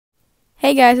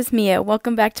Hey guys, it's Mia.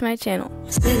 Welcome back to my channel.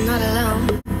 Sitting all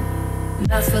alone,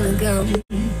 mouth full of gum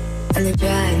in the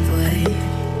driveway.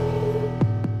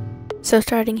 So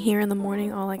starting here in the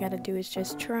morning, all I gotta do is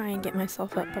just try and get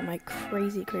myself up, but my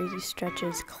crazy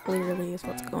stretches clearly is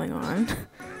what's going on.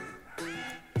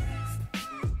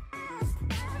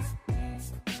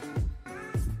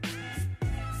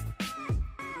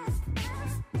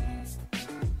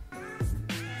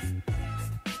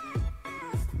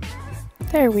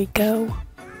 There we go.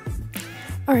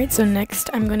 Alright, so next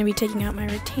I'm going to be taking out my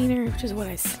retainer, which is what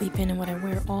I sleep in and what I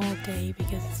wear all day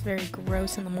because it's very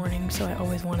gross in the morning, so I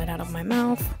always want it out of my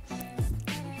mouth.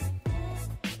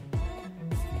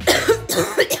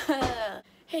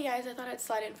 Hey guys, I thought I'd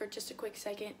slide in for just a quick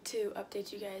second to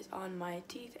update you guys on my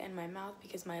teeth and my mouth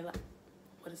because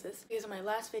Because in my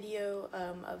last video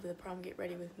of the prom get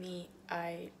ready with me,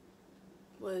 I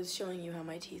was showing you how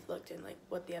my teeth looked and like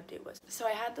what the update was. So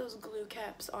I had those glue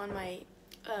caps on my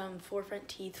four front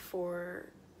teeth for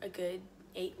a good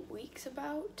 8 weeks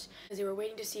about, because they were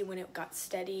waiting to see when it got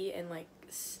steady and like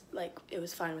it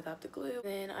was fine without the glue.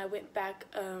 And then I went back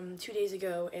 2 days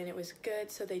ago and it was good,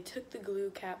 so they took the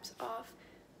glue caps off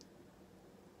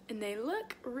and they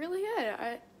look really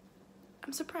good.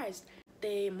 I'm surprised.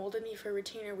 They molded me for a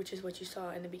retainer, which is what you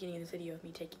saw in the beginning of this video of me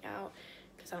taking out,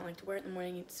 because I don't like to wear it in the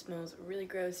morning. It smells really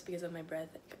gross because of my breath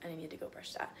and I need to go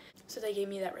brush that. So they gave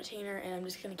me that retainer and I'm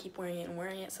just going to keep wearing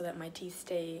it so that my teeth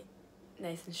stay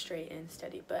nice and straight and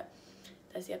steady. But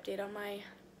that's the update on my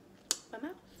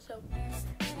mouth. So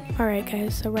alright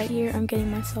guys, so right here I'm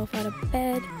getting myself out of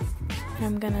bed and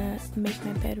I'm gonna make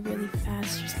my bed really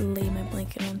fast, just lay my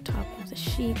blanket on top of the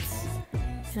sheets,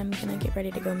 and I'm gonna get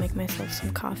ready to go make myself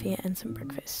some coffee and some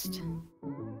breakfast.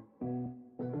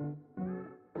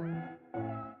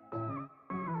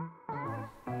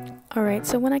 Alright,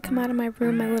 so when I come out of my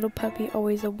room, my little puppy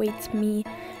always awaits me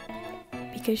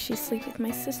because she sleeps with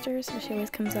my sister, so she always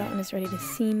comes out and is ready to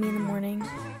see me in the morning.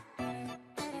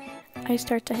 I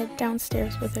start to head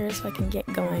downstairs with her so I can get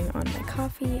going on my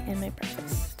coffee and my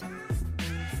breakfast.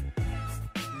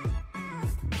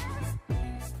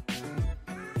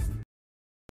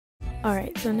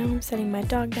 Alright, so now I'm setting my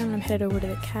dog down and I'm headed over to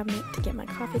the cabinet to get my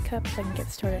coffee cup so I can get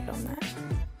started on that.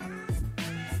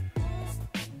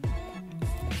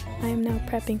 I am now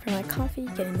prepping for my coffee,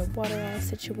 getting the water all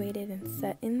situated and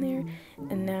set in there,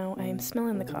 and now I am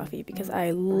smelling the coffee because I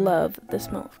love the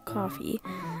smell of coffee,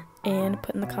 and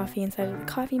putting the coffee inside of the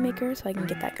coffee maker so I can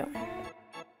get that going.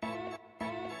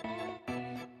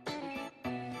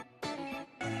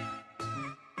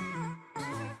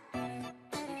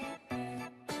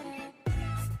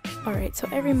 Alright, so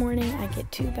every morning I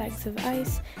get 2 bags of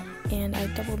ice and I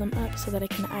double them up so that I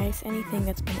can ice anything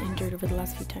that's been injured over the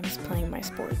last few times playing my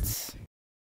sports.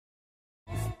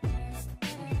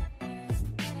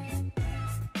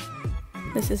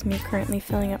 This is me currently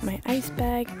filling up my ice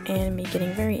bag and me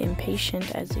getting very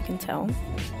impatient, as you can tell.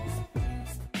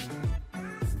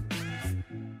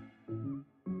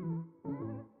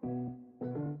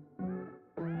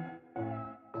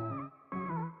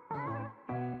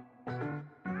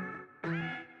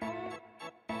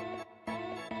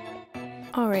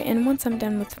 Alright, and once I'm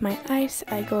done with my ice,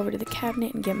 I go over to the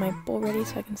cabinet and get my bowl ready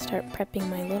so I can start prepping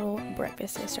my little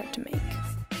breakfast I start to make.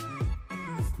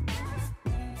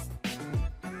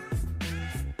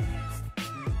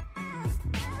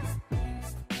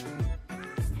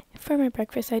 For my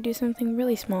breakfast, I do something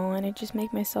really small and I just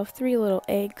make myself 3 little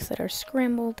eggs that are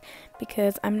scrambled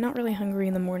because I'm not really hungry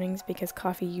in the mornings because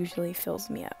coffee usually fills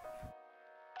me up.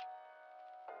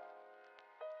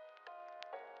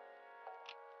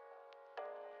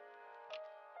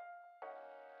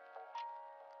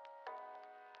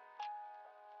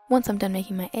 Once I'm done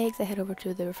making my eggs, I head over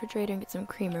to the refrigerator and get some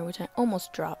creamer, which I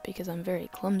almost dropped because I'm very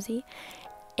clumsy,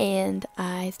 and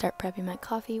I start prepping my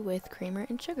coffee with creamer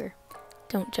and sugar.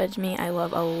 Don't judge me, I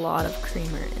love a lot of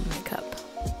creamer in my cup.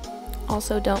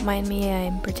 Also, don't mind me,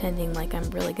 I'm pretending like I'm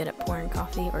really good at pouring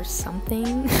coffee or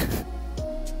something.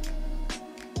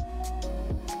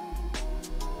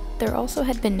 There also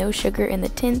had been no sugar in the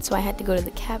tin, so I had to go to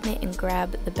the cabinet and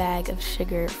grab the bag of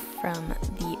sugar from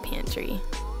the pantry.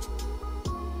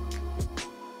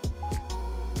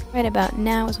 Right about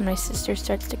now is when my sister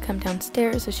starts to come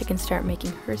downstairs so she can start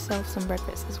making herself some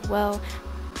breakfast as well.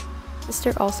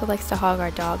 Sister also likes to hog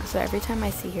our dog, so every time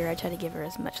I see her I try to give her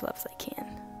as much love as I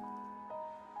can.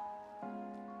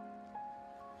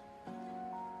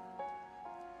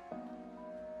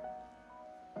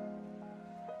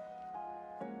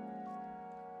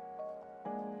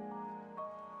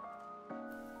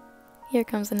 Here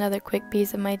comes another quick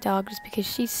piece of my dog just because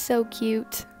she's so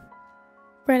cute.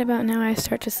 Right about now I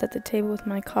start to set the table with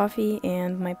my coffee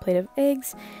and my plate of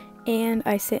eggs, and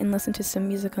I sit and listen to some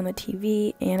music on the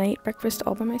TV, and I eat breakfast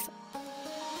all by myself.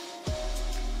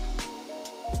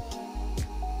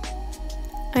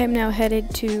 I am now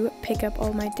headed to pick up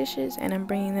all my dishes, and I'm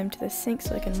bringing them to the sink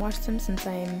so I can wash them since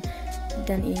I am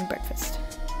done eating breakfast.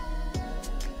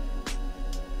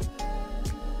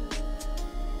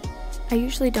 I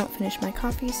usually don't finish my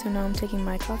coffee, so now I'm taking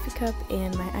my coffee cup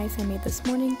and my ice I made this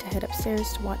morning to head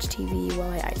upstairs to watch TV while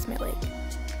I ice my leg.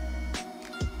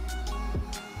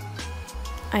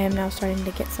 I am now starting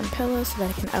to get some pillows so that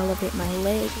I can elevate my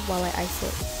leg while I ice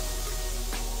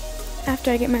it.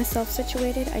 After I get myself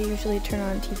situated, I usually turn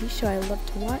on a TV show I love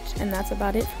to watch, and that's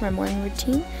about it for my morning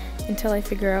routine until I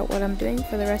figure out what I'm doing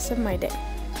for the rest of my day.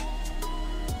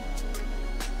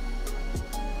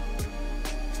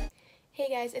 Hey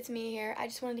guys, it's Mia here. I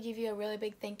just wanted to give you a really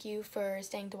big thank you for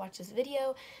staying to watch this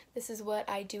video. This is what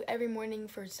I do every morning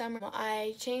for summer.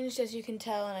 I changed, as you can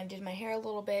tell, and I did my hair a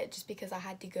little bit just because I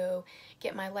had to go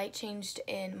get my light changed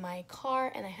in my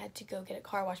car, and I had to go get a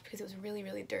car wash because it was really,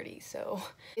 really dirty. So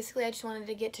basically I just wanted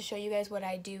to get to show you guys what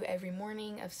I do every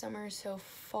morning of summer. So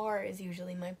far is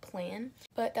usually my plan.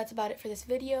 But that's about it for this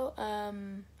video.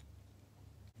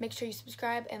 Make sure you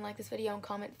subscribe and like this video and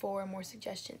comment for more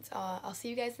suggestions. I'll see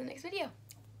you guys in the next video.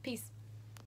 Peace.